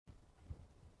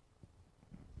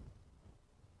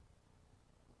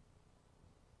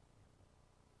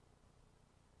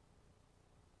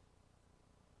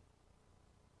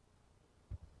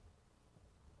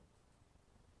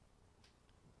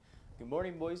Good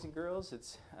morning, boys and girls.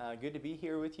 It's good to be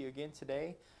here with you again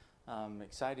today. I'm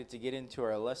excited to get into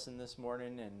our lesson this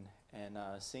morning and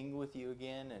sing with you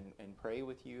again and pray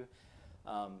with you.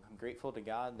 I'm grateful to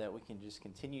God that we can just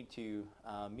continue to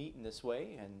meet in this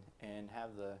way and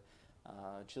have the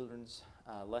children's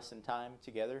lesson time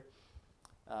together.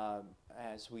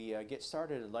 As we get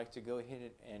started, I'd like to go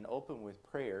ahead and open with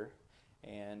prayer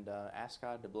and ask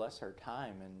God to bless our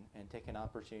time and take an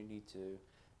opportunity to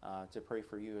pray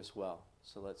for you as well.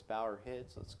 So let's bow our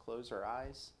heads, let's close our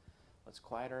eyes, let's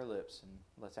quiet our lips, and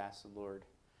let's ask the Lord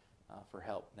for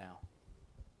help now.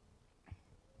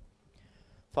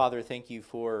 Father, thank you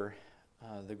for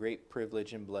the great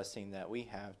privilege and blessing that we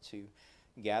have to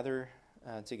gather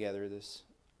together this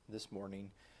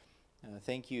morning.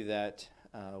 Thank you that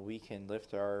we can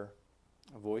lift our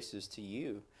voices to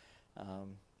you,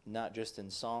 not just in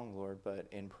song, Lord, but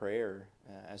in prayer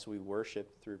as we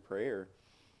worship through prayer.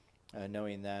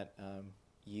 Knowing that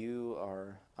you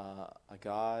are a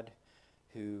God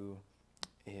who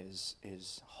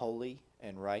is holy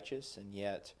and righteous, and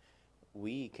yet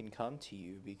we can come to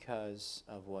you because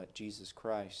of what Jesus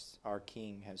Christ, our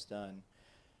King, has done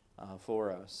for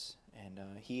us. And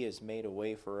he has made a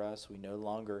way for us. We no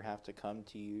longer have to come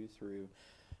to you through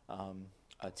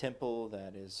a temple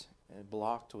that is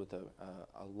blocked with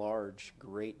a large,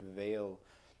 great veil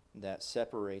that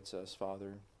separates us,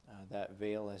 Father. That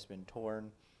veil has been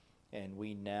torn, and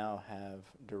we now have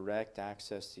direct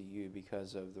access to you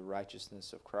because of the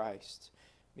righteousness of Christ,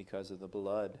 because of the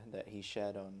blood that he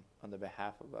shed on the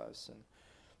behalf of us and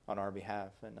on our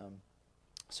behalf. And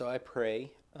so I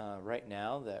pray right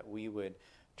now that we would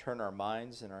turn our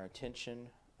minds and our attention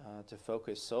to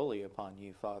focus solely upon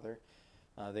you, Father.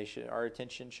 Our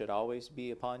attention should always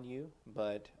be upon you,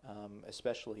 but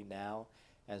especially now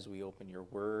as we open your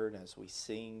word, as we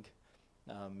sing.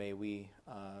 May we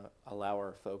allow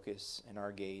our focus and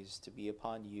our gaze to be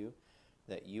upon you,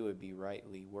 that you would be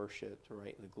rightly worshipped,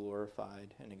 rightly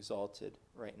glorified, and exalted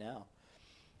right now.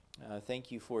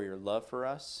 Thank you for your love for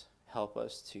us. Help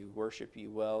us to worship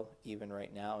you well, even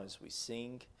right now as we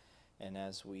sing and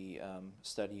as we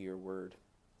study your word.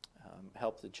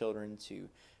 Help the children to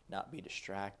not be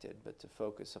distracted, but to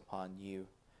focus upon you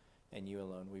and you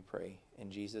alone, we pray.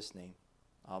 In Jesus' name,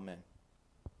 amen.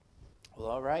 Well,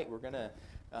 all right, we're going to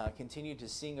continue to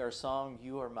sing our song,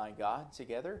 You Are My God,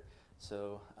 together.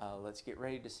 So let's get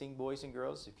ready to sing, boys and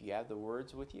girls. If you have the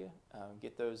words with you,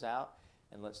 get those out,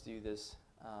 and let's do this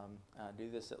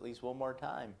at least one more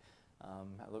time.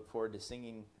 I look forward to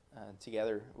singing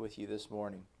together with you this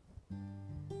morning.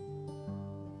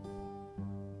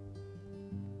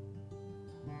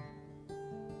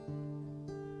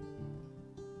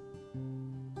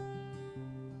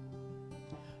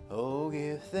 Oh,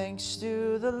 give thanks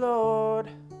to the Lord,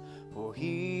 for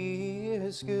he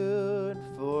is good,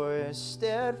 for his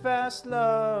steadfast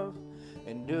love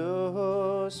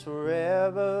endures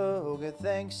forever. Oh, give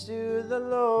thanks to the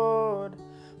Lord,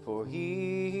 for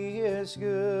he is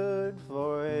good,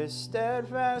 for his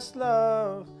steadfast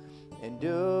love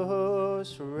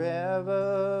endures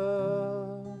forever.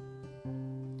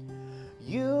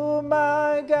 You are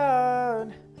my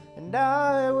God, and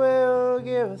I will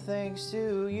give thanks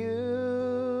to you.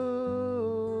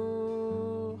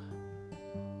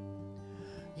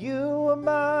 You are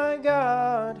my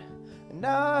God, and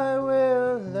I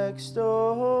will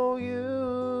extol you.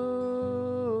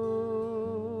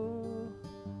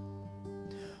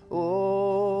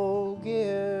 Oh,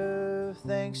 give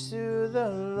thanks to the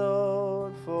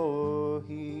Lord, for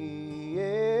he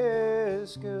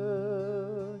is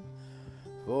good,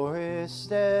 for his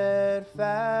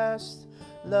steadfast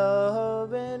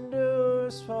love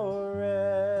endures forever.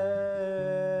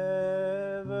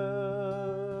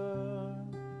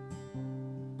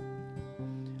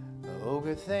 Oh,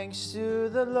 give thanks to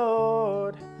the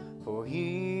Lord, for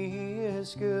he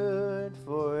is good,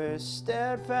 for his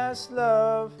steadfast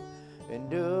love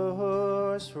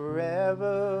endures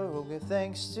forever. Oh, give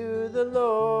thanks to the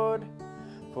Lord,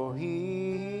 for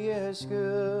he is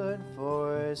good,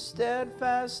 for his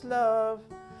steadfast love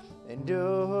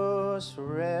endures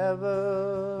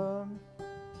forever.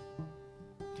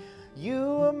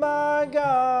 You are my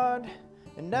God,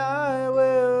 and I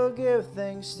will give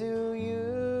thanks to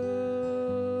you.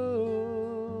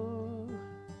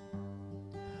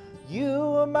 You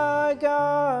are my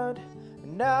God,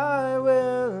 and I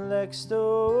will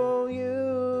extol you.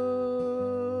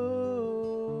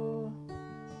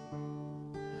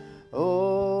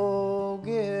 Oh,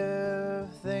 give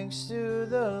thanks to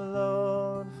the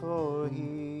Lord, for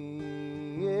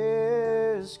he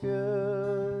is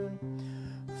good,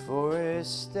 for his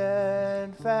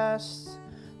steadfast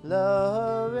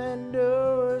love endures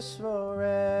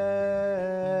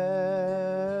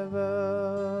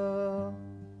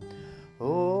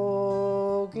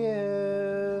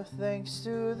thanks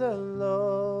to the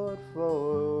Lord,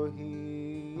 for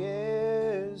he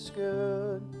is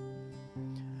good.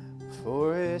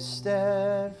 For his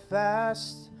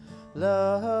steadfast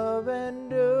love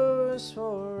endures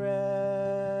forever.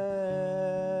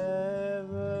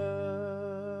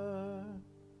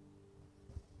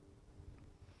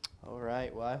 All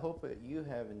right, well, I hope that you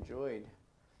have enjoyed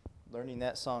learning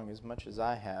that song as much as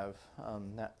I have.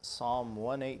 That Psalm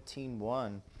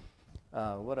 118:1.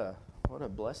 What a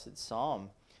blessed psalm,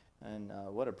 and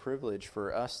what a privilege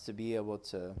for us to be able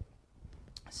to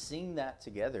sing that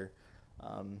together.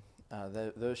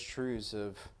 Those truths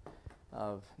of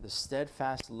the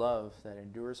steadfast love that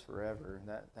endures forever,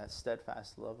 that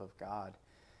steadfast love of God.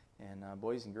 And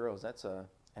boys and girls, that's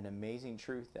an amazing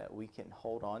truth that we can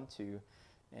hold on to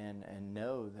and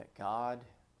know that God,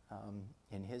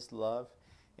 in his love,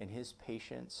 in his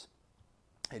patience,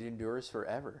 it endures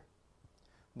forever.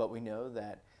 But we know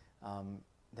that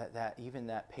that even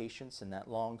that patience and that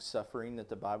long suffering that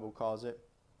the Bible calls it,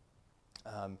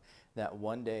 that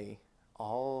one day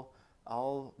all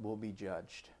will be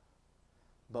judged.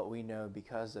 But we know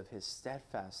because of his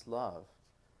steadfast love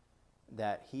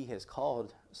that he has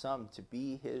called some to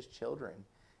be his children,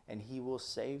 and he will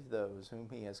save those whom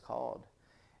he has called.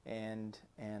 And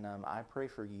I pray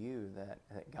for you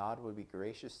that God would be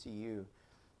gracious to you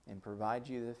and provide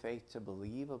you the faith to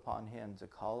believe upon him, to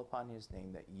call upon his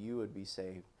name, that you would be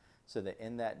saved, so that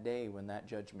in that day when that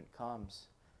judgment comes,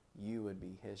 you would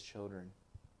be his children.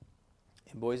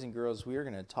 And boys and girls, we are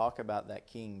going to talk about that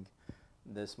King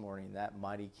this morning, that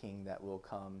mighty King that will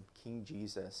come, King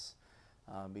Jesus,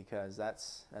 because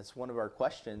that's one of our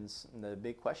questions. And the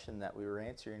big question that we were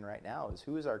answering right now is,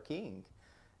 who is our King?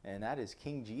 And that is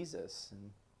King Jesus.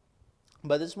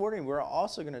 But this morning we're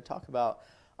also going to talk about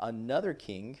another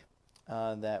king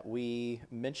that we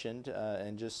mentioned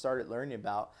and just started learning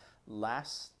about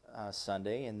last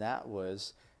Sunday, and that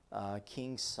was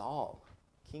King Saul.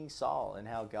 King Saul, and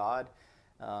how God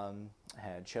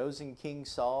had chosen King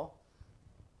Saul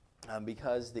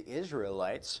because the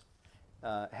Israelites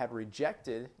had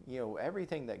rejected,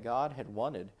 everything that God had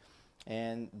wanted,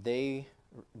 and they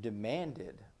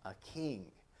demanded a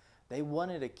king. They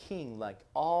wanted a king like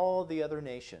all the other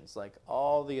nations, like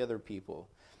all the other people.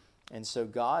 And so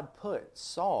God put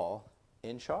Saul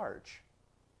in charge.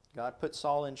 God put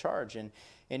Saul in charge. And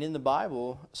in the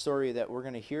Bible story that we're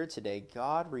going to hear today,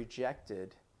 God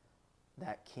rejected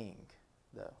that king,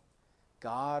 though.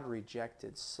 God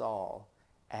rejected Saul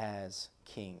as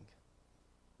king.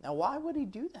 Now, why would he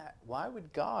do that? Why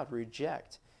would God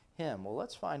reject him? Well,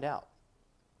 let's find out.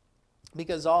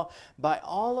 Because by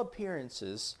all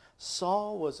appearances,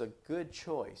 Saul was a good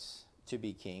choice to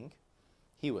be king.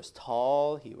 He was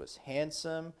tall, he was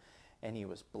handsome, and he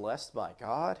was blessed by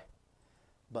God.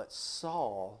 But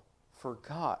Saul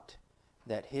forgot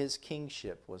that his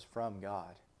kingship was from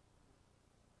God.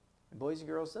 And boys and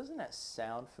girls, doesn't that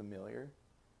sound familiar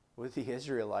with the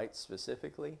Israelites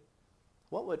specifically?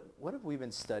 What have we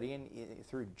been studying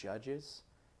through Judges?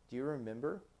 Do you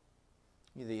remember?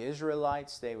 The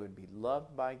Israelites, they would be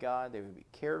loved by God, they would be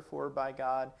cared for by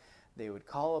God, they would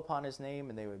call upon his name,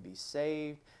 and they would be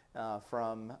saved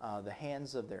from the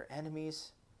hands of their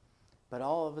enemies. But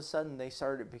all of a sudden they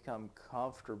started to become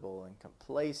comfortable and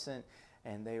complacent,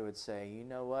 and they would say, you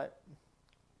know what?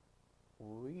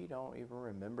 We don't even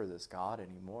remember this God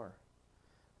anymore.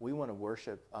 We want to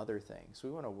worship other things.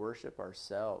 We want to worship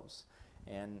ourselves.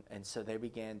 And so they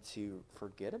began to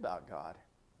forget about God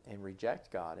and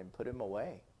reject God and put him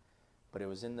away. But it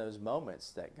was in those moments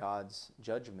that God's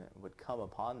judgment would come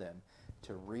upon them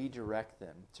to redirect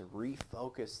them, to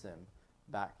refocus them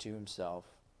back to himself.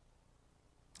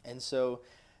 And so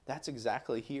that's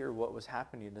exactly here what was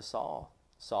happening to Saul.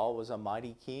 Saul was a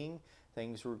mighty king.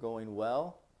 Things were going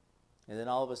well. And then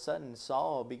all of a sudden,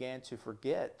 Saul began to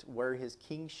forget where his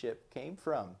kingship came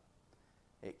from.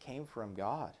 It came from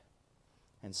God.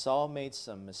 And Saul made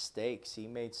some mistakes. He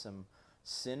made some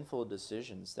sinful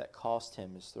decisions that cost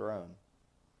him his throne.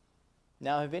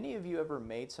 Now, have any of you ever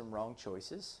made some wrong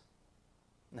choices?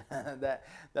 that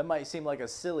might seem like a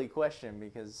silly question,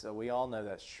 because we all know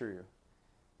that's true.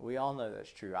 We all know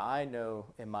that's true. I know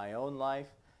in my own life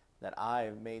that I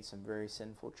have made some very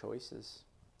sinful choices.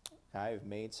 I have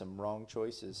made some wrong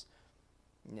choices.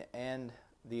 And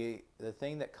the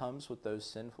thing that comes with those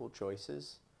sinful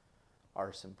choices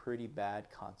are some pretty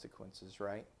bad consequences,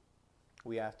 right?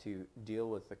 We have to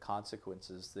deal with the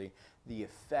consequences, the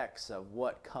effects of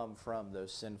what come from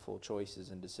those sinful choices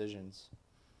and decisions.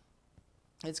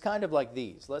 It's kind of like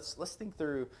these. Let's think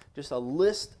through just a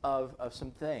list of some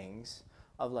things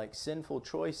of like sinful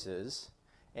choices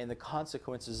and the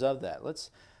consequences of that.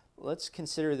 Let's let's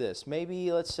consider this.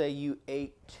 Maybe let's say you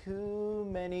ate too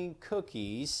many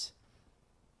cookies.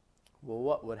 Well,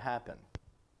 what would happen?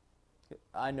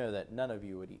 I know that none of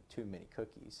you would eat too many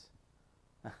cookies.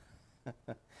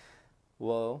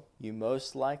 Well, you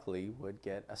most likely would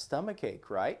get a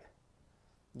stomachache, right?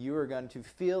 You are going to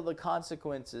feel the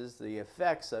consequences, the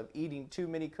effects of eating too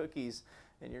many cookies,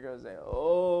 and you're going to say,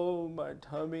 "Oh, my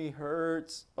tummy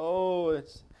hurts. Oh,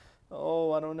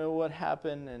 I don't know what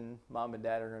happened." And mom and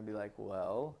dad are going to be like,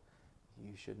 "Well,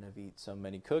 you shouldn't have eaten so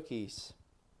many cookies."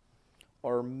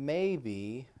 Or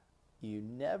maybe you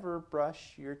never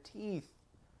brush your teeth.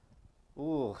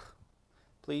 Ooh,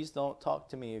 please don't talk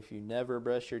to me if you never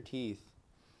brush your teeth.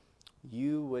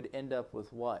 You would end up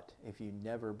with what if you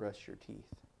never brush your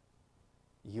teeth?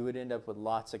 You would end up with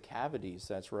lots of cavities.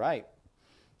 That's right.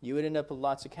 You would end up with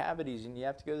lots of cavities, and you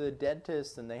have to go to the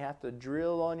dentist, and they have to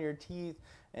drill on your teeth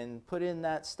and put in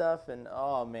that stuff, and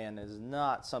oh man, it's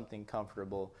not something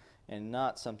comfortable and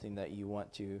not something that you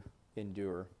want to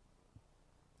endure.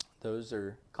 Those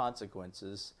are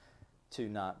consequences to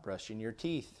not brushing your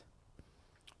teeth.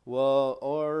 Well,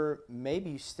 or maybe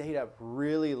you stayed up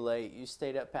really late. You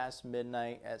stayed up past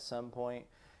midnight at some point,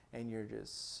 and you're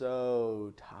just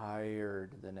so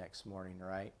tired the next morning,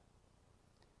 right?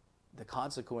 The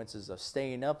consequences of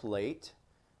staying up late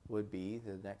would be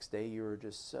the next day you were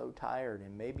just so tired,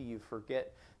 and maybe you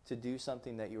forget to do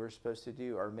something that you were supposed to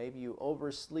do, or maybe you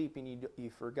oversleep and you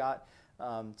forgot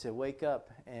to wake up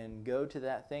and go to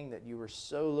that thing that you were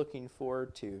so looking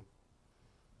forward to.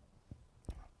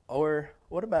 Or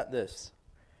what about this?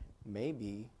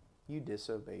 Maybe you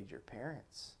disobeyed your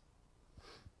parents.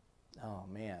 Oh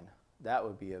man, that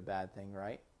would be a bad thing,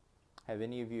 right? Have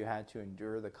any of you had to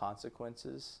endure the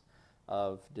consequences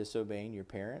of disobeying your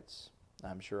parents?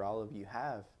 I'm sure all of you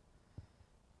have.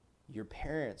 Your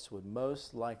parents would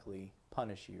most likely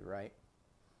punish you, right?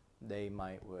 They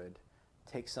would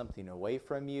take something away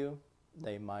from you.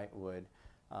 They would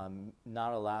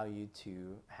not allow you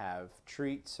to have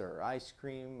treats or ice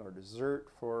cream or dessert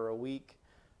for a week,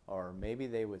 or maybe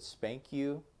they would spank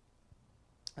you,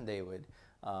 and they would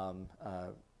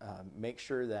make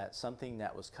sure that something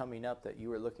that was coming up that you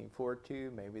were looking forward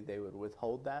to, maybe they would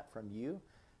withhold that from you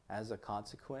as a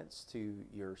consequence to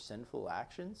your sinful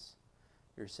actions,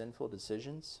 your sinful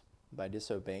decisions by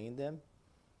disobeying them.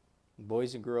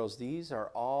 Boys and girls, these are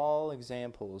all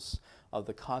examples of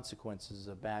the consequences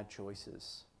of bad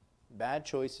choices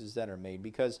that are made.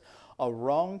 Because a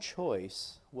wrong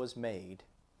choice was made,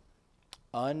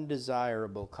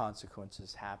 undesirable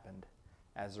consequences happened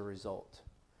as a result.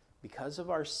 Because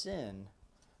of our sin,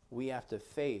 we have to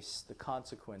face the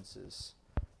consequences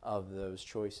of those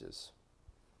choices.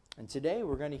 And today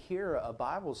we're going to hear a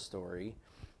Bible story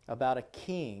about a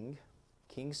king,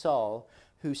 King Saul,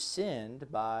 who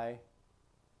sinned by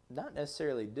not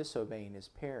necessarily disobeying his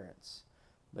parents,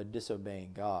 but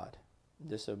disobeying God,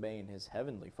 disobeying his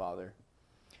heavenly Father.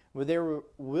 Well, there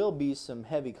will be some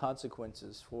heavy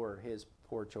consequences for his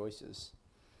poor choices.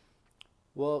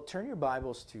 Well, turn your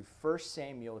Bibles to 1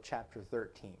 Samuel chapter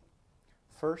 13.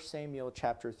 1 Samuel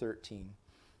chapter 13.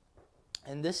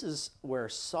 And this is where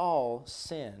Saul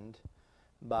sinned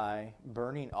by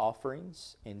burning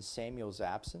offerings in Samuel's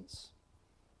absence.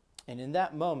 And in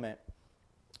that moment,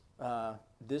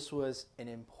 this was an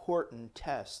important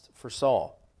test for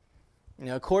Saul.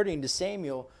 Now, according to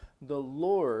Samuel, the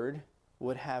Lord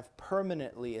would have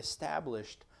permanently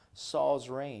established Saul's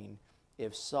reign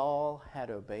if Saul had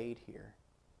obeyed here.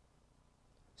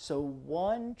 So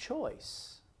one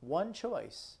choice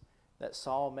that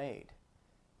Saul made,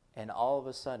 and all of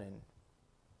a sudden,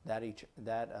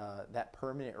 that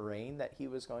permanent reign that he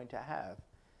was going to have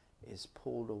is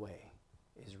pulled away,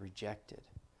 is rejected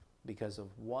because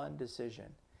of one decision.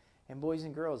 And boys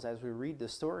and girls, as we read the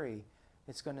story,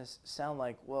 it's going to sound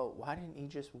like, well, why didn't he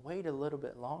just wait a little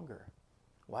bit longer?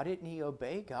 Why didn't he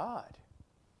obey God?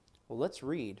 Well, let's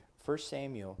read 1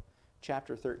 Samuel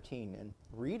chapter 13 and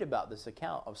read about this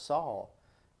account of Saul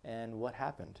and what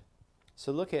happened.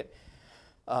 So look at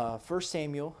 1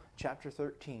 Samuel chapter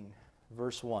 13,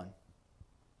 verse 1.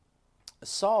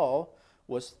 Saul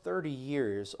was 30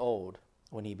 years old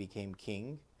when he became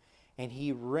king, and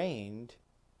he reigned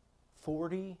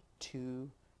 42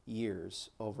 years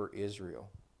over Israel.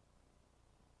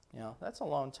 Now, that's a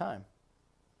long time.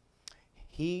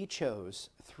 He chose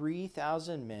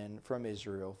 3,000 men from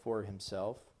Israel for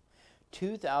himself.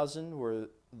 2,000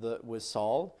 was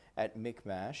Saul at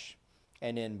Michmash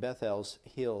and in Bethel's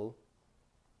hill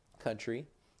country,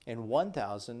 and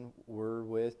 1,000 were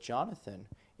with Jonathan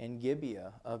in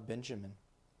Gibeah of Benjamin.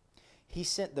 He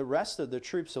sent the rest of the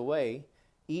troops away,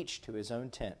 each to his own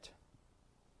tent.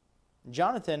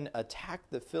 Jonathan attacked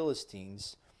the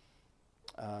Philistines.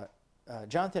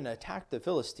 Jonathan attacked the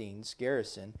Philistines'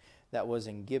 garrison that was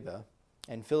in Gibeah,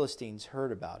 and Philistines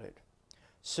heard about it.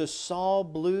 So Saul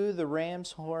blew the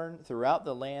ram's horn throughout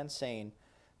the land, saying,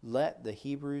 "Let the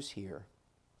Hebrews hear."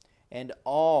 And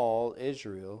all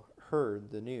Israel heard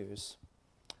the news.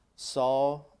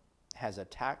 Saul has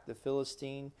attacked the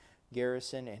Philistine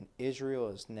garrison, and Israel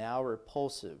is now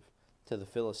repulsive to the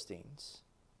Philistines.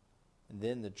 And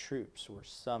then the troops were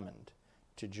summoned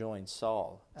to join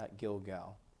Saul at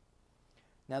Gilgal.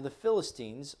 Now the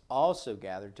Philistines also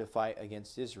gathered to fight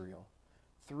against Israel.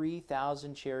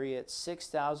 3,000 chariots,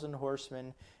 6,000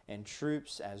 horsemen, and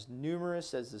troops as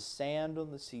numerous as the sand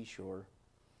on the seashore.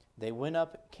 They went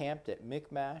up, camped at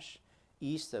Michmash,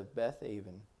 east of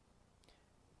Beth-aven.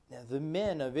 Now the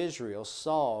men of Israel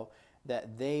saw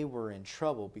that they were in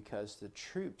trouble because the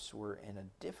troops were in a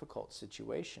difficult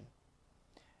situation.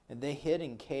 And they hid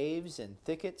in caves and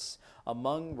thickets,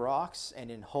 among rocks, and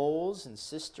in holes and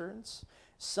cisterns.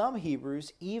 Some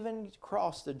Hebrews even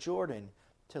crossed the Jordan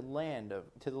to the land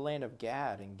of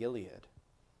Gad and Gilead.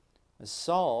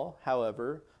 Saul,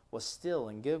 however, was still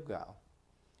in Gilgal,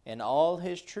 and all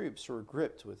his troops were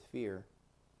gripped with fear.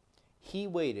 He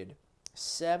waited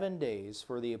 7 days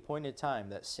for the appointed time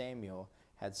that Samuel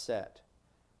had set.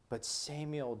 But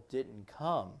Samuel didn't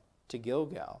come to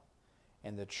Gilgal,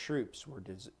 and the troops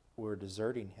were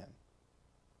deserting him.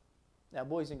 Now,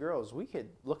 boys and girls, we could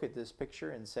look at this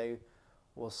picture and say,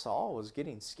 well, Saul was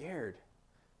getting scared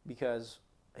because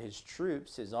his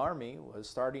troops, his army, was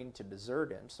starting to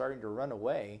desert him, starting to run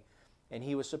away, and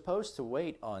he was supposed to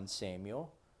wait on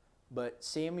Samuel, but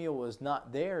Samuel was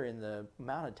not there in the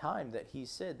amount of time that he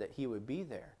said that he would be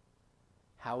there.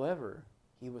 However,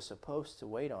 he was supposed to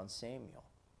wait on Samuel.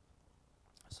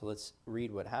 So let's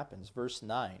read what happens. Verse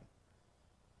 9.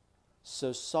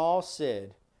 So Saul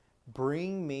said,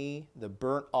 "Bring me the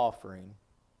burnt offering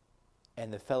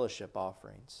and the fellowship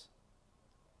offerings."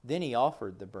 Then he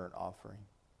offered the burnt offering.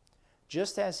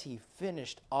 Just as he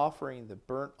finished offering the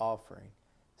burnt offering,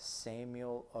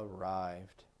 Samuel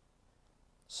arrived.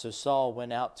 So Saul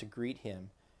went out to greet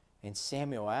him, and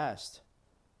Samuel asked,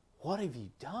 "What have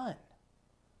you done?"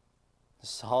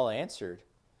 Saul answered,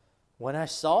 "When I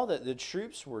saw that the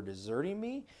troops were deserting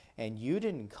me, and you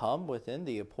didn't come within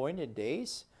the appointed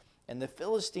days, and the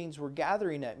Philistines were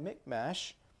gathering at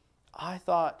Michmash, I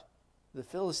thought, the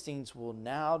Philistines will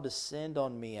now descend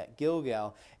on me at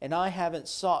Gilgal, and I haven't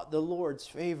sought the Lord's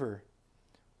favor.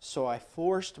 So I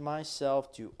forced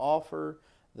myself to offer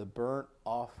the burnt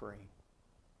offering."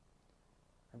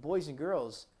 And boys and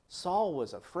girls, Saul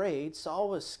was afraid, Saul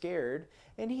was scared,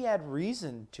 and he had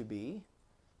reason to be,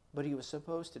 but he was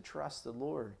supposed to trust the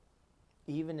Lord,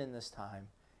 even in this time,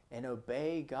 and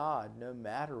obey God no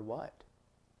matter what.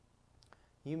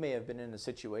 You may have been in a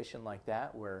situation like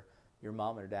that where your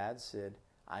mom or dad said,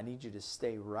 "I need you to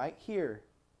stay right here.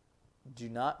 Do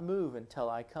not move until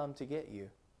I come to get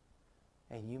you."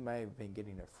 And you may have been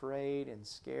getting afraid and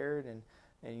scared, and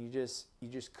you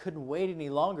just couldn't wait any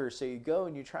longer. So you go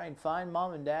and you try and find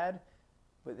mom and dad,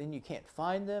 but then you can't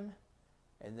find them.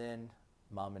 And then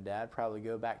mom and dad probably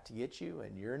go back to get you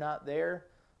and you're not there.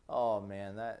 Oh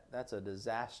man, that's a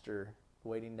disaster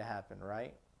waiting to happen,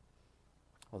 right?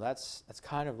 Well, that's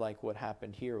kind of like what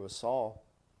happened here with Saul.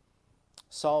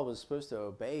 Saul was supposed to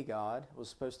obey God, was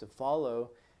supposed to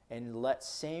follow and let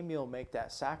Samuel make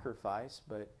that sacrifice,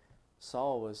 but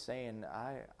Saul was saying,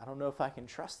 I don't know if I can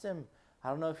trust him. I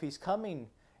don't know if he's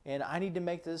coming, and I need to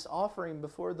make this offering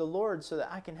before the Lord so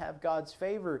that I can have God's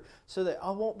favor, so that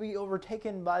I won't be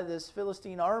overtaken by this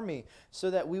Philistine army,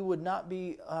 so that we would not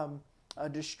be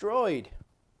destroyed.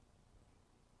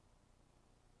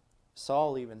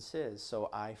 Saul even says, "So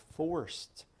I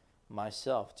forced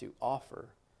myself to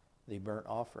offer the burnt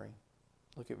offering."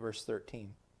 Look at verse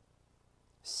 13.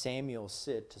 Samuel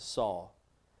said to Saul,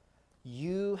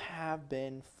 "You have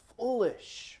been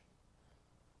foolish.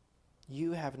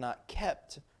 You have not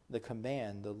kept the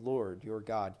command the Lord your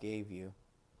God gave you.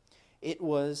 It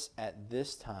was at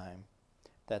this time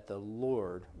that the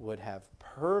Lord would have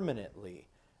permanently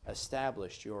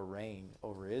established your reign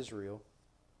over Israel.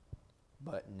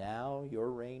 But now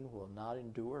your reign will not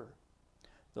endure.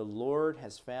 The Lord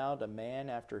has found a man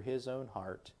after his own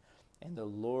heart, and the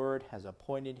Lord has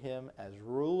appointed him as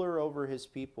ruler over his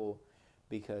people,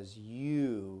 because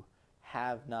you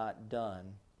have not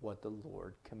done what the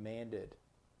Lord commanded."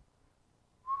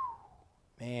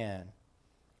 Man,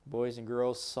 boys and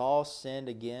girls, Saul sinned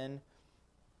again,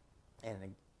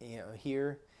 and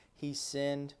here he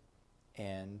sinned,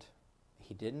 and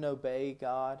he didn't obey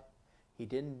God. He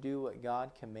didn't do what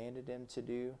God commanded him to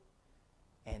do.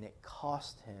 and it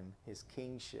cost him his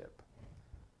kingship.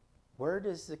 Where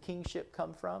does the kingship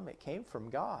come from? It came from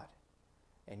God.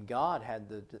 And God had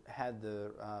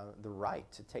the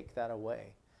right to take that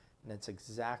away. And that's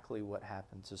exactly what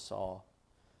happened to Saul.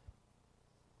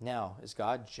 Now, is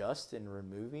God just in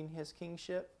removing his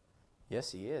kingship?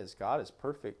 Yes, he is. God is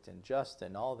perfect and just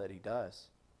in all that he does.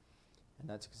 And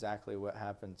that's exactly what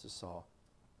happened to Saul.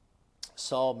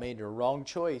 Saul made a wrong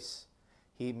choice.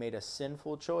 He made a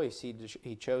sinful choice.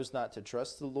 He chose not to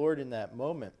trust the Lord in that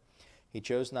moment. He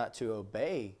chose not to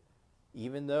obey,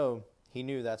 even though he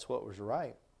knew that's what was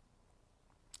right.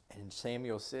 And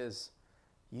Samuel says,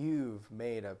 "You've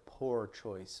made a poor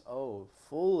choice. Oh,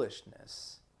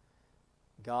 foolishness.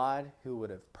 God, who would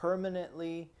have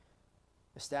permanently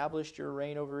established your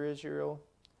reign over Israel,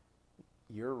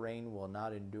 your reign will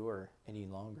not endure any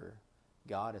longer.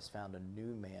 God has found a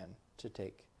new man to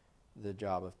take the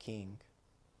job of king."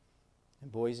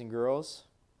 And boys and girls,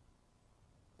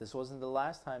 this wasn't the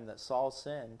last time that Saul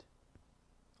sinned.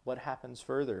 What happens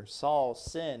further? Saul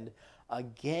sinned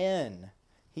again.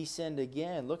 He sinned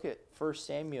again. Look at 1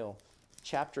 Samuel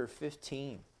chapter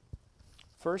 15.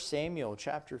 1 Samuel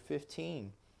chapter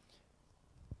 15.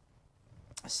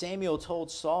 Samuel told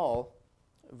Saul,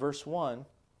 verse 1,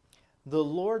 "The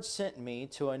Lord sent me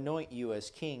to anoint you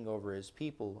as king over his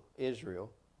people,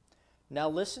 Israel. Now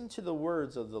listen to the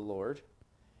words of the Lord.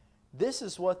 This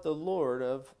is what the Lord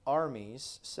of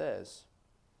armies says.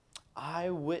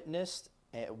 I witnessed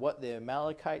what the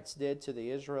Amalekites did to the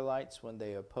Israelites when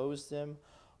they opposed them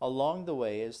along the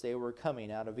way as they were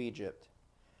coming out of Egypt.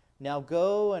 Now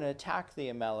go and attack the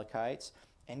Amalekites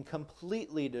and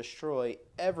completely destroy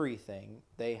everything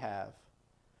they have.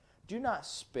 Do not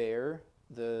spare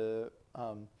them.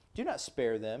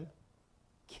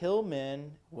 Kill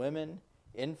men, women,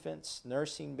 infants,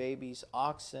 nursing babies,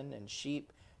 oxen and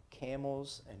sheep,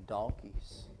 camels and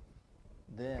donkeys."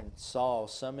 Then Saul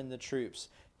summoned the troops,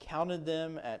 counted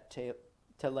them at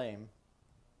Telaim,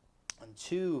 and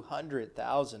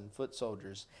 200,000 foot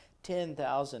soldiers,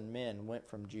 10,000 men went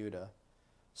from Judah.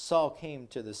 Saul came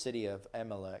to the city of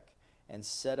Amalek and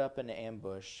set up an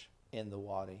ambush in the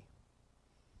wadi.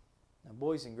 Now,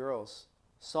 boys and girls,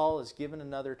 Saul is given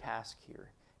another task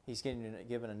here. He's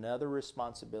given another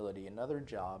responsibility, another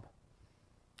job.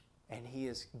 And he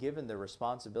is given the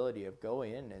responsibility of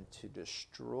going in and to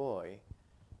destroy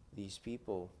these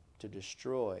people, to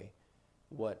destroy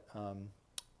what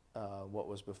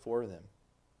was before them.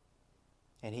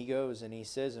 And he goes and he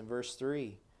says in verse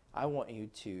 3, "I want you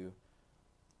to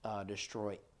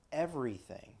destroy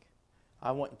everything.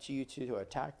 I want you to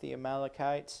attack the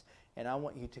Amalekites, and I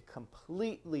want you to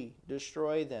completely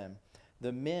destroy them.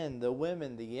 The men, the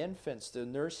women, the infants, the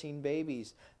nursing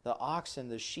babies, the oxen,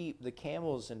 the sheep, the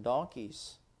camels, and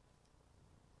donkeys."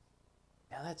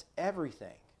 Now that's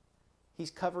everything. He's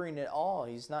covering it all.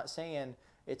 He's not saying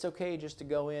it's okay just to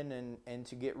go in and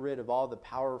to get rid of all the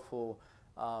powerful,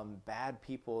 bad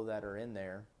people that are in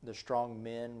there, the strong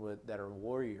men that are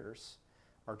warriors,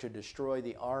 or to destroy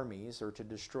the armies, or to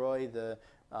destroy the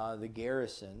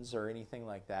garrisons, or anything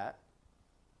like that.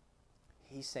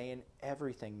 He's saying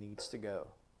everything needs to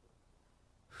go.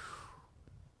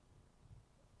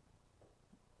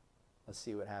 Let's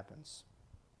see what happens.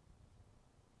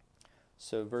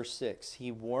 So verse 6,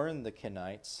 "He warned the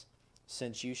Kenites,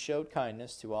 'Since you showed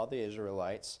kindness to all the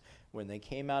Israelites when they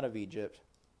came out of Egypt,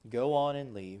 go on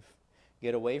and leave.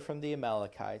 Get away from the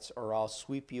Amalekites, or I'll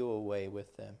sweep you away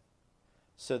with them.'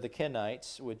 So the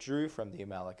Kenites withdrew from the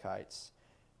Amalekites.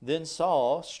 Then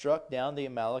Saul struck down the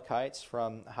Amalekites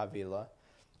from Havilah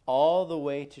all the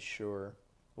way to Shur,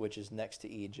 which is next to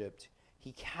Egypt.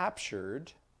 He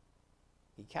captured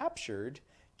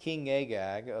King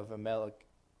Agag of Amalek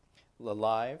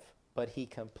alive, but he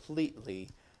completely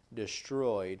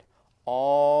destroyed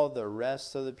all the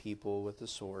rest of the people with the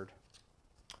sword.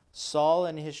 Saul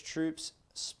and his troops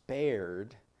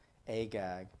spared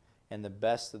Agag and the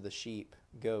best of the sheep,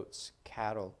 goats,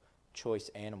 cattle, choice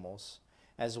animals,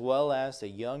 as well as the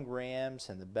young rams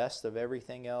and the best of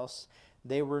everything else.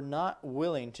 They were not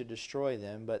willing to destroy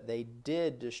them, but they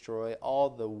did destroy all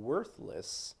the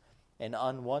worthless and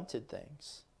unwanted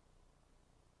things.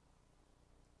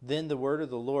 Then the word of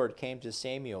the Lord came to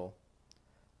Samuel,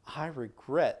 'I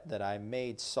regret that I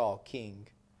made Saul king,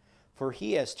 for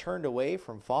he has turned away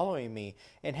from following me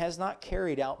and has not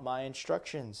carried out my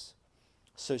instructions.'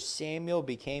 So Samuel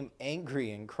became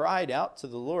angry and cried out to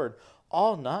the Lord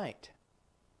all night."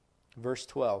 Verse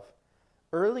 12,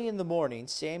 "Early in the morning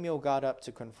Samuel got up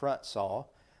to confront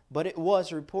Saul, but it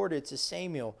was reported to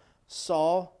Samuel,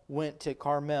 'Saul went to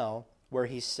Carmel, where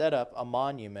he set up a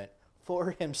monument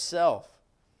for himself.'"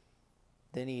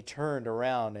 Then he turned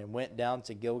around and went down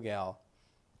to Gilgal.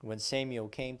 When Samuel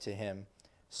came to him,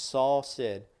 Saul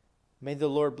said, "May the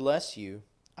Lord bless you.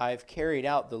 I have carried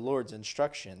out the Lord's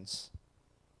instructions."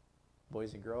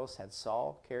 Boys and girls, had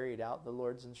Saul carried out the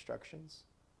Lord's instructions?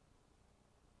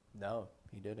 No,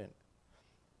 he didn't.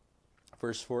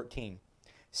 Verse 14,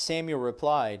 Samuel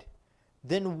replied,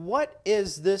 "Then what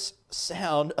is this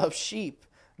sound of sheep,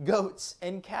 goats,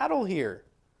 and cattle here?"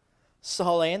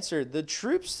 Saul answered, "The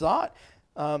troops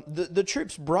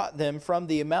brought them from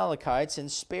the Amalekites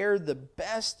and spared the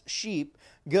best sheep,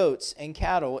 goats, and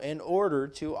cattle in order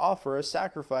to offer a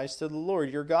sacrifice to the Lord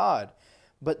your God.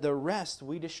 But the rest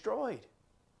we destroyed."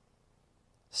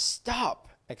 "Stop,"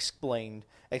 exclaimed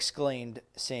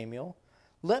Samuel.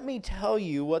 "Let me tell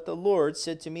you what the Lord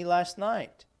said to me last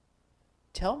night."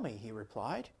 "Tell me," he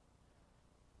replied.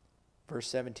 Verse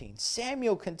 17,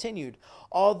 Samuel continued,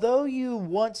 "Although you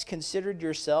once considered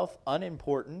yourself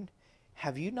unimportant,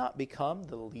 have you not become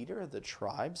the leader of the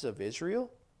tribes of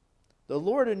Israel? The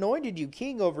Lord anointed you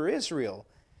king over Israel,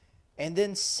 and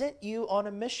then sent you on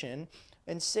a mission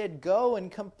and said, 'Go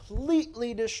and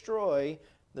completely destroy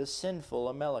the sinful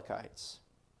Amalekites.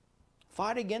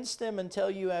 Fight against them until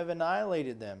you have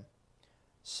annihilated them.'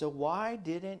 So why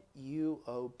didn't you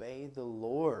obey the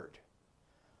Lord?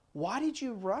 Why did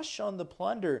you rush on the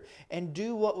plunder and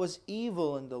do what was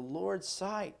evil in the Lord's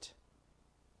sight?"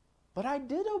 "But I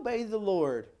did obey the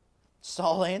Lord,"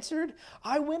 Saul answered.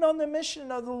 "I went on the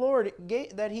mission of the Lord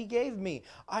that he gave me.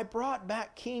 I brought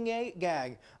back King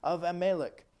Agag of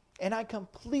Amalek, and I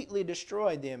completely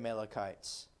destroyed the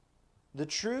Amalekites. The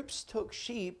troops took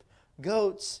sheep,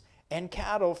 goats, and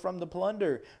cattle from the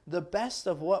plunder, the best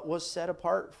of what was set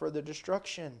apart for the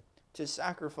destruction, to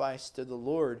sacrifice to the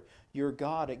Lord your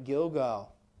God at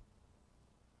Gilgal."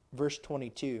 Verse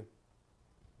 22,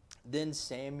 Then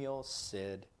Samuel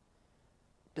said,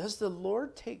 "Does the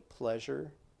Lord take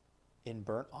pleasure in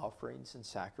burnt offerings and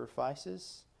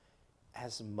sacrifices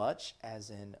as much as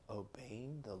in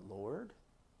obeying the Lord?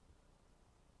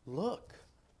 Look,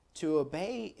 to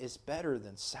obey is better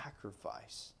than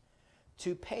sacrifice.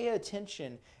 To pay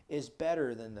attention is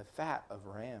better than the fat of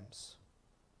rams.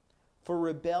 For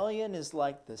rebellion is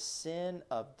like the sin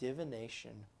of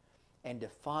divination, and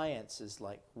defiance is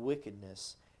like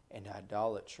wickedness and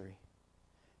idolatry.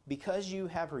 Because you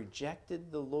have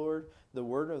rejected the word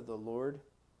of the Lord,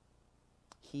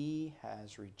 he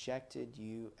has rejected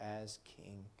you as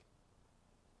king."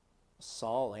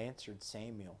 Saul answered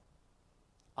Samuel,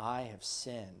 "I have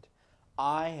sinned.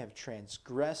 I have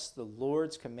transgressed the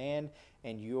Lord's command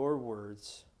and your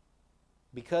words.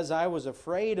 Because I was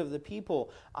afraid of the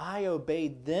people, I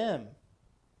obeyed them.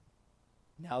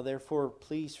 Now therefore,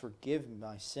 please forgive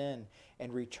my sin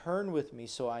and return with me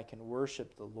so I can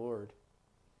worship the Lord."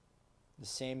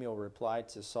 Samuel replied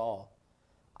to Saul,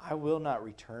 "I will not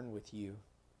return with you.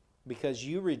 Because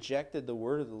you rejected the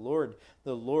word of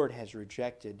the Lord has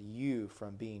rejected you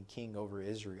from being king over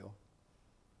Israel."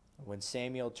 When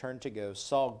Samuel turned to go,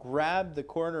 Saul grabbed the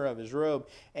corner of his robe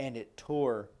and it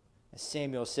tore.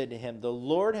 Samuel said to him, "The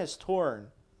Lord has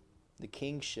torn the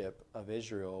kingship of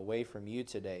Israel away from you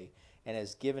today and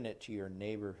has given it to your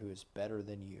neighbor who is better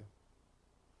than you.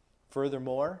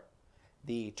 Furthermore,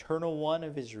 the Eternal One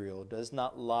of Israel does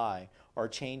not lie or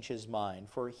change his mind,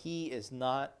 for he is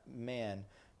not man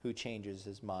who changes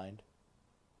his mind."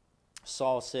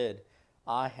 Saul said,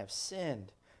 "I have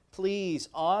sinned. Please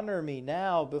honor me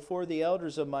now before the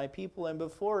elders of my people and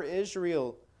before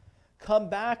Israel. Come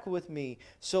back with me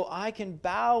so I can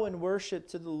bow and worship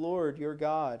to the Lord your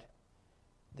God."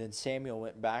 Then Samuel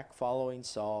went back following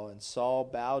Saul, and Saul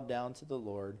bowed down to the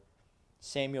Lord.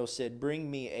 Samuel said, "Bring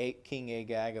me King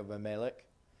Agag of Amalek."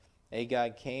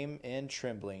 Agag came in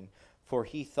trembling, for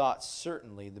he thought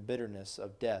certainly the bitterness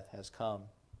of death has come.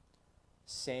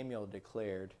 Samuel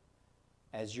declared,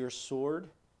 "As your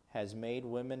sword has made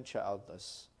women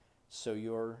childless, so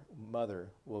your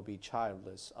mother will be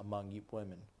childless among you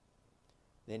women."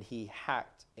 Then he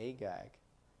hacked Agag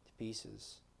to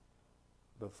pieces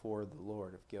before the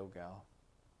Lord of Gilgal.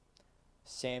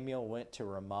 Samuel went to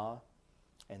Ramah,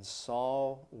 and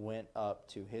Saul went up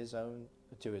to his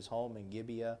home in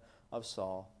Gibeah of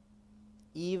Saul.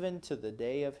 Even to the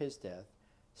day of his death,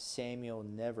 Samuel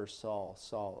never saw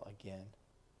Saul again.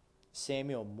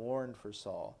 Samuel mourned for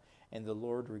Saul, and the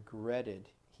Lord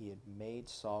regretted he had made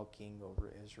Saul king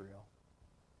over Israel.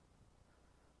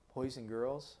 Boys and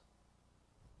girls,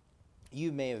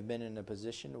 you may have been in a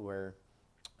position where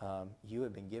you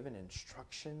had been given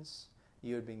instructions,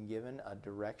 you had been given a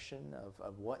direction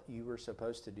of what you were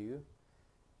supposed to do,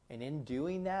 And in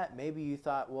doing that, maybe you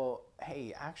thought, well,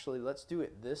 hey, actually, let's do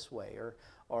it this way.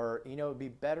 Or it'd be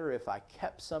better if I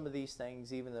kept some of these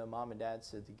things, even though mom and dad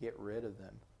said to get rid of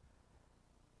them.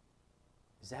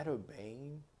 Is that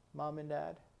obeying mom and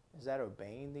dad? Is that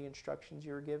obeying the instructions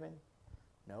you were given?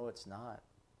 No, it's not.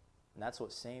 And that's what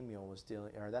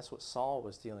that's what Saul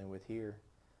was dealing with here.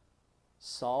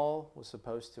 Saul was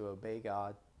supposed to obey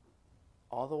God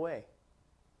all the way.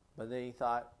 But then he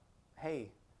thought,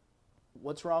 hey,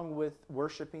 what's wrong with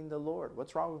worshiping the Lord?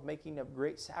 What's wrong with making a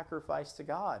great sacrifice to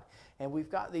God? And we've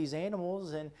got these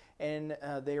animals, and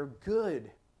they're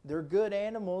good. They're good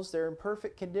animals. They're in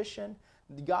perfect condition.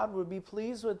 God would be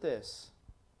pleased with this.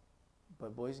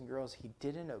 But boys and girls, he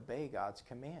didn't obey God's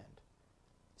command.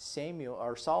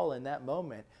 Saul in that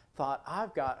moment thought,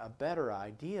 I've got a better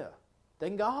idea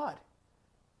than God.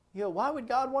 Why would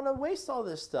God want to waste all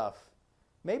this stuff?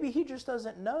 Maybe he just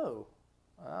doesn't know.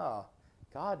 Oh,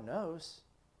 God knows.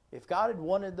 If God had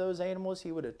wanted those animals,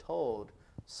 he would have told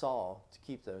Saul to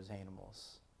keep those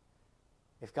animals.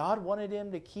 If God wanted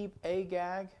him to keep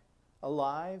Agag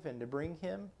alive and to bring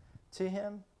him to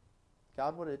him,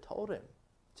 God would have told him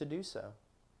to do so.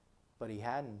 But he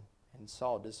hadn't, and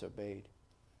Saul disobeyed.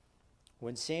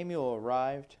 When Samuel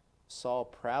arrived, Saul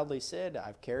proudly said,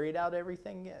 I've carried out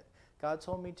everything yet God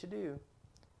told me to do.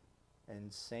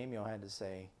 And Samuel had to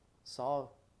say,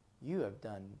 Saul, you have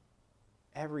done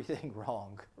everything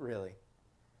wrong, really.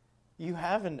 You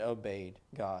haven't obeyed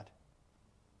God.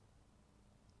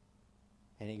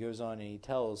 And he goes on and he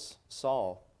tells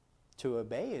Saul, to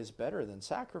obey is better than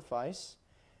sacrifice,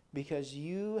 because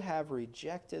you have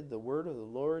rejected the word of the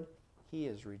Lord. He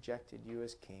has rejected you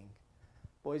as king.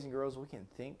 Boys and girls, we can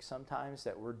think sometimes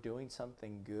that we're doing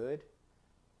something good,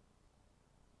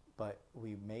 but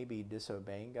we may be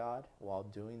disobeying God while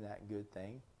doing that good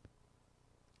thing,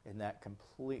 and that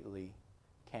completely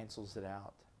cancels it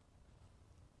out.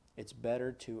 It's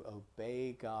better to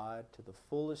obey God to the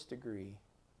fullest degree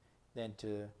than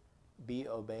to be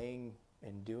obeying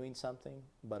and doing something,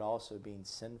 but also being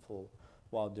sinful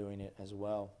while doing it as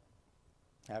well.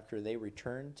 After they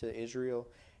returned to Israel,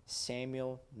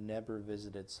 Samuel never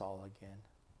visited Saul again.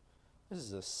 This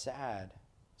is a sad,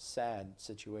 sad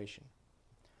situation.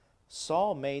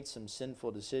 Saul made some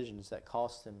sinful decisions that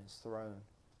cost him his throne.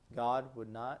 God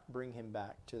would not bring him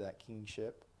back to that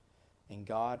kingship, and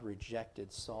God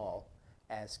rejected Saul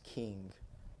as king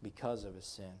because of his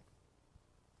sin.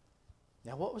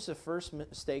 Now, what was the first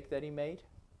mistake that he made?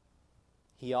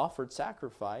 He offered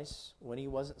sacrifice when he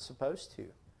wasn't supposed to.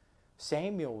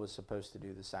 Samuel was supposed to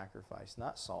do the sacrifice,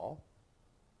 not Saul.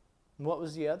 And what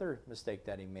was the other mistake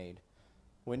that he made?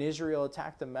 When Israel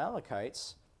attacked the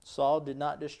Amalekites, Saul did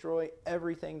not destroy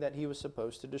everything that he was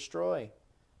supposed to destroy.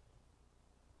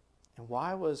 And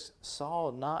why was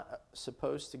Saul not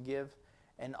supposed to give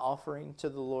an offering to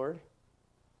the Lord?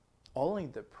 Only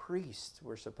the priests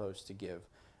were supposed to give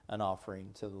an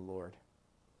offering to the Lord.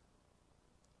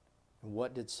 And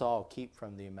what did Saul keep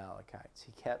from the Amalekites?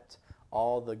 He kept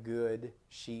all the good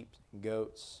sheep,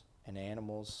 goats, and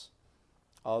animals,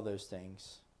 all those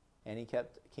things. And he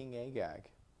kept King Agag.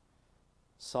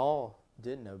 Saul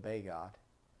didn't obey God.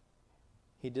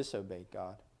 He disobeyed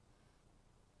God.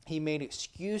 He made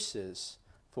excuses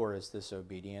for his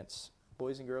disobedience.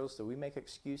 Boys and girls, do we make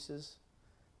excuses?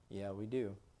 Yeah, we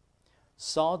do.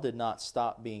 Saul did not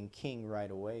stop being king right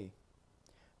away.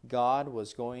 God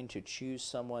was going to choose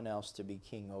someone else to be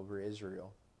king over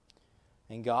Israel.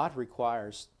 And God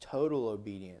requires total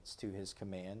obedience to his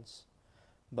commands,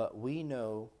 but we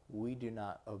know we do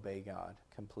not obey God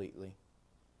completely.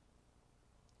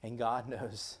 And God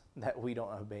knows that we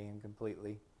don't obey him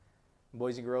completely.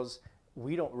 Boys and girls,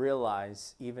 we don't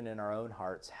realize, even in our own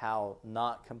hearts, how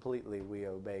not completely we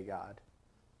obey God.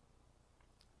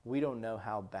 We don't know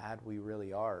how bad we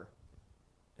really are,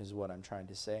 is what I'm trying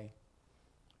to say.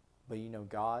 But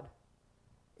God,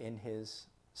 in his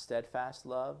steadfast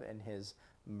love and his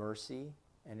mercy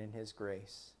and in his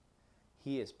grace,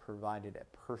 he has provided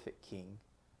a perfect king,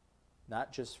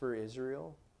 not just for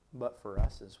Israel, but for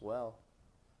us as well.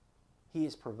 He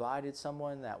has provided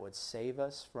someone that would save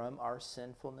us from our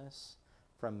sinfulness,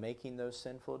 from making those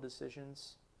sinful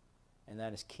decisions, and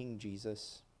that is King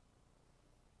Jesus.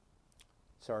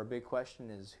 So our big question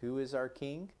is, who is our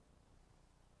king?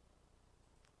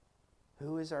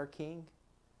 Who is our king?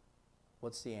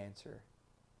 What's the answer?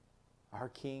 Our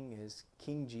king is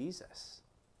King Jesus.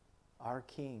 Our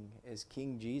king is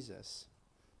King Jesus.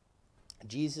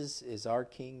 Jesus is our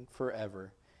king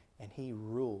forever, and he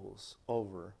rules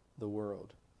over the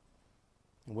world.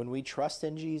 When we trust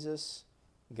in Jesus,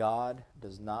 God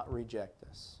does not reject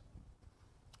us.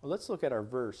 Well, let's look at our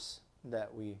verse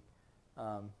that we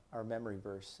our memory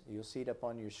verse. You'll see it up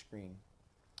on your screen.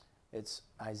 It's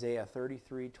Isaiah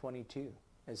 33:22.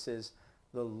 It says,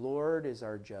 "The Lord is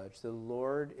our judge. The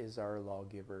Lord is our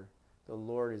lawgiver. The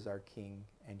Lord is our king,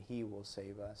 and he will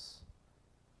save us."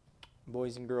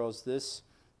 Boys and girls, this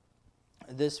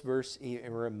verse, it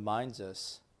reminds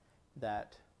us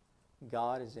that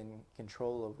God is in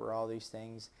control over all these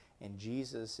things, and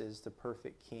Jesus is the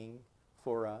perfect king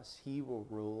for us. He will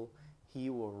rule, he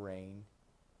will reign,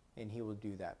 and he will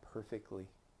do that perfectly.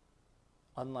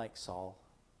 Unlike Saul,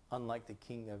 unlike the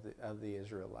king of the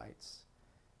Israelites,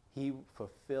 he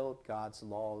fulfilled God's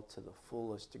law to the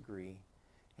fullest degree,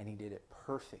 and he did it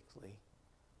perfectly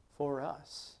for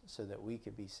us so that we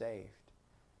could be saved,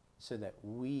 so that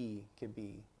we could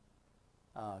be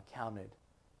counted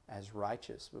as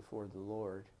righteous before the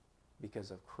Lord because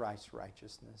of Christ's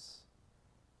righteousness.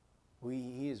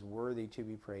 He is worthy to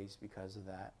be praised because of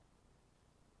that.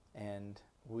 And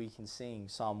we can sing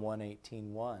Psalm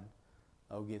 118:1.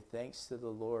 "Oh, give thanks to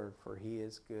the Lord, for he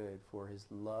is good, for his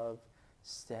love,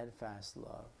 steadfast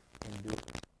love, endures."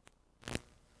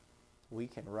 We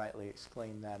can rightly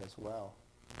exclaim that as well.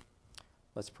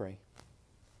 Let's pray.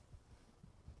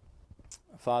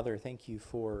 Father, thank you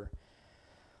for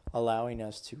allowing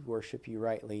us to worship you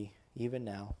rightly even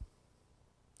now.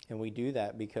 And we do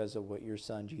that because of what your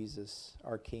Son Jesus,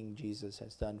 our King Jesus,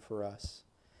 has done for us.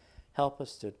 Help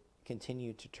us to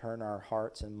continue to turn our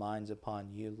hearts and minds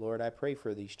upon you. Lord, I pray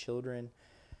for these children.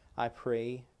 I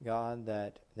pray, God,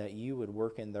 that you would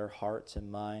work in their hearts and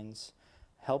minds,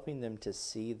 helping them to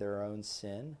see their own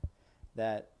sin,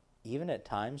 that even at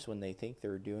times when they think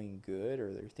they're doing good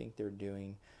or they think they're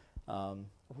doing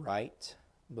right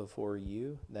before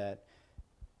you, that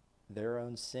their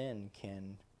own sin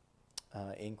can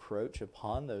encroach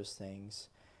upon those things,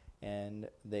 and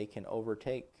they can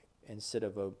overtake. Instead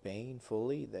of obeying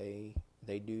fully,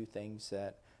 they do things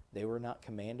that they were not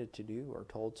commanded to do or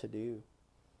told to do.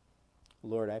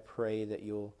 Lord, I pray that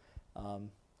you'll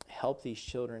help these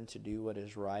children to do what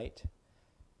is right,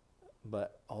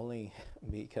 but only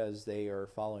because they are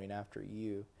following after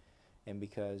you, and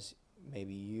because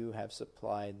maybe you have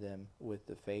supplied them with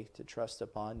the faith to trust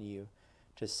upon you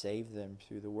to save them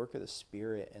through the work of the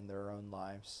Spirit in their own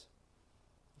lives.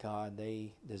 God,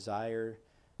 they desire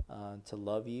to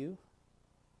love you,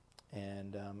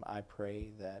 and I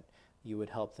pray that you would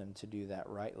help them to do that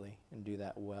rightly and do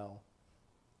that well.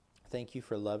 Thank you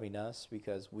for loving us,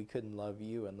 because we couldn't love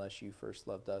you unless you first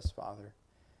loved us, Father.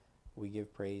 We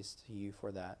give praise to you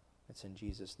for that. It's in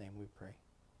Jesus' name we pray.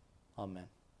 Amen.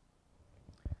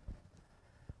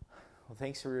 Well,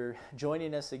 thanks for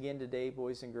joining us again today,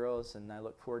 boys and girls, and I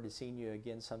look forward to seeing you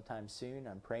again sometime soon.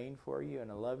 I'm praying for you, and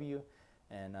I love you,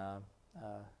 and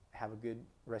have a good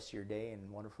rest of your day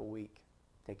and wonderful week.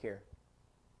 Take care.